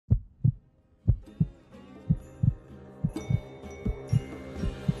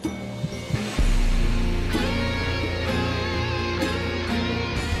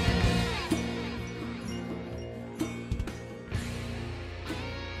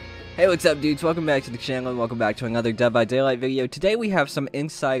Hey, what's up dudes? Welcome back to the channel and welcome back to another Dead by Daylight video. Today we have some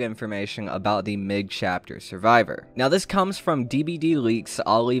inside information about the mid-chapter survivor. Now this comes from DBDLeaks.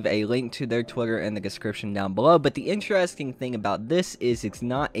 I'll leave a link to their Twitter in the description down below, but the interesting thing about this is it's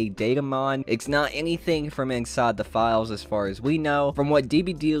not a data mod. It's not anything from inside the files as far as we know. From what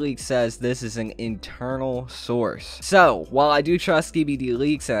DBDLeaks says, this is an internal source. So, while I do trust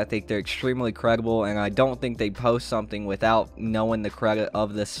DBDLeaks and I think they're extremely credible and I don't think they post something without knowing the credit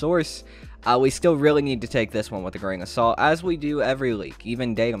of the source, we still really need to take this one with a grain of salt, as we do every leak,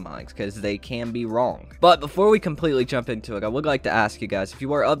 even data mines, because they can be wrong. But before we completely jump into it, I would like to ask you guys, if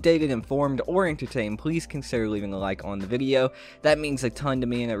you are updated, informed, or entertained, please consider leaving a like on the video. That means a ton to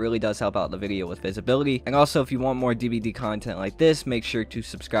me, and it really does help out the video with visibility. And also, if you want more DBD content like this, make sure to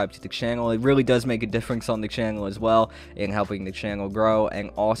subscribe to the channel. It really does make a difference on the channel as well, in helping the channel grow,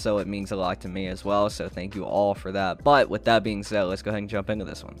 and also it means a lot to me as well, so thank you all for that. But with that being said, let's go ahead and jump into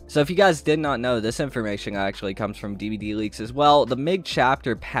this one. So if you guys did not know, this information actually comes from DBDLeaks as well. The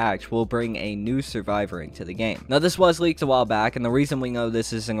mid-chapter patch will bring a new survivor into the game. Now this was leaked a while back, and the reason we know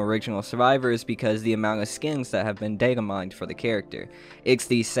this is an original survivor is because the amount of skins that have been data mined for the character. It's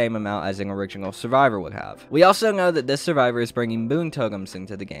the same amount as an original survivor would have. We also know that this survivor is bringing boon totems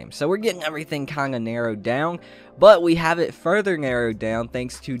into the game, so we're getting everything kind of narrowed down, but we have it further narrowed down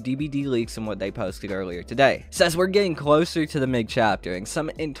thanks to DBDLeaks and what they posted earlier today. It says we're getting closer to the mid-chapter, and some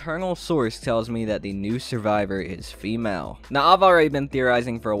internal source tells me that the new survivor is female. Now I've already been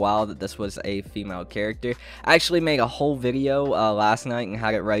theorizing for a while that this was a female character. I actually made a whole video last night and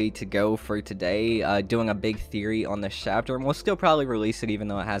had it ready to go for today, doing a big theory on this chapter, and we'll still probably release it even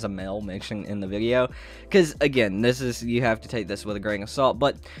though it has a male mention in the video, because again, this is, you have to take this with a grain of salt,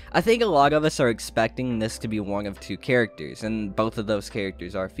 but I think a lot of us are expecting this to be one of two characters, and both of those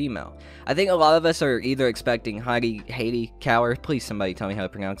characters are female. I think a lot of us are either expecting Haiti Cower, please somebody tell me how to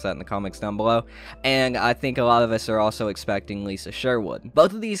pronounce that in the comments down below, and I think a lot of us are also expecting Lisa Sherwood.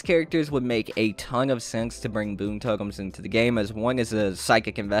 Both of these characters would make a ton of sense to bring boon totems into the game, as one is a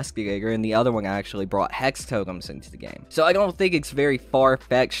psychic investigator and the other one actually brought hex totems into the game. So I don't think it's very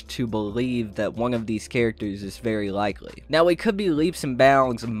far-fetched to believe that one of these characters is very likely. Now we could be leaps and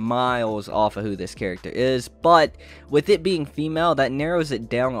bounds miles off of who this character is, but with it being female, that narrows it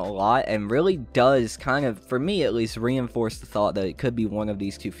down a lot and really does kind of, for me at least, reinforce the thought that it could be one of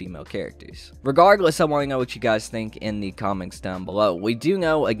these two female characters. Regardless, I want to know what you guys think in the comments down below. We do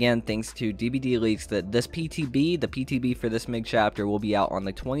know, again, thanks to DBDLeaks, that this PTB, the PTB for this mid-chapter, will be out on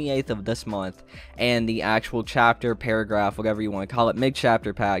the 28th of this month, and the actual chapter, paragraph, whatever you want to call it,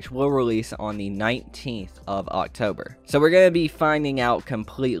 mid-chapter patch will release on the 19th of October. So we're going to be finding out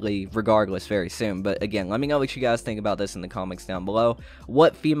completely, regardless, very soon. But again, let me know what you guys think about this in the comments down below.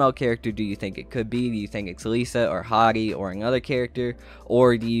 What female character do you think it could be? Do you think it's Lisa or Hottie or another character?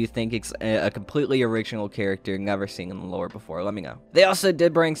 Or do you think it's a completely original character never seen in the lore before? Let me know. They also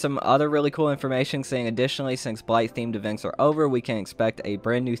did bring some other really cool information, saying additionally, since Blight themed events are over, we can expect a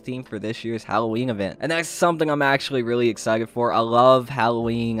brand new theme for this year's Halloween event. And that's something I'm actually really excited for. I love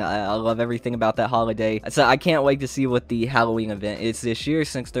Halloween. I love everything about that holiday. So I can't wait to see what the Halloween event is this year,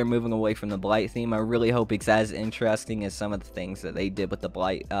 since they're moving away from the Blight theme. I really hope it's as interesting as some of the things that they did with the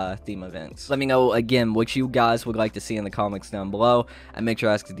Blight theme events. Let me know again what you guys would like to see in the comments down below, and make sure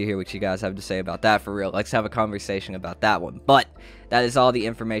I ask to hear what you guys have to say about that for real. Let's have a conversation about that one. But that is all the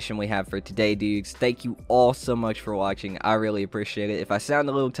information we have for today, dudes. Thank you all so much for watching. I really appreciate it. If I sound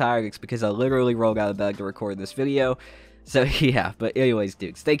a little tired, it's because I literally rolled out of bed to record this video. So yeah, but anyways,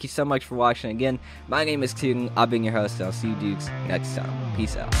 dudes, thank you so much for watching. Again, my name is Tainted. I've been your host, and I'll see you dudes next time.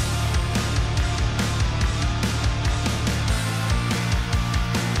 Peace out.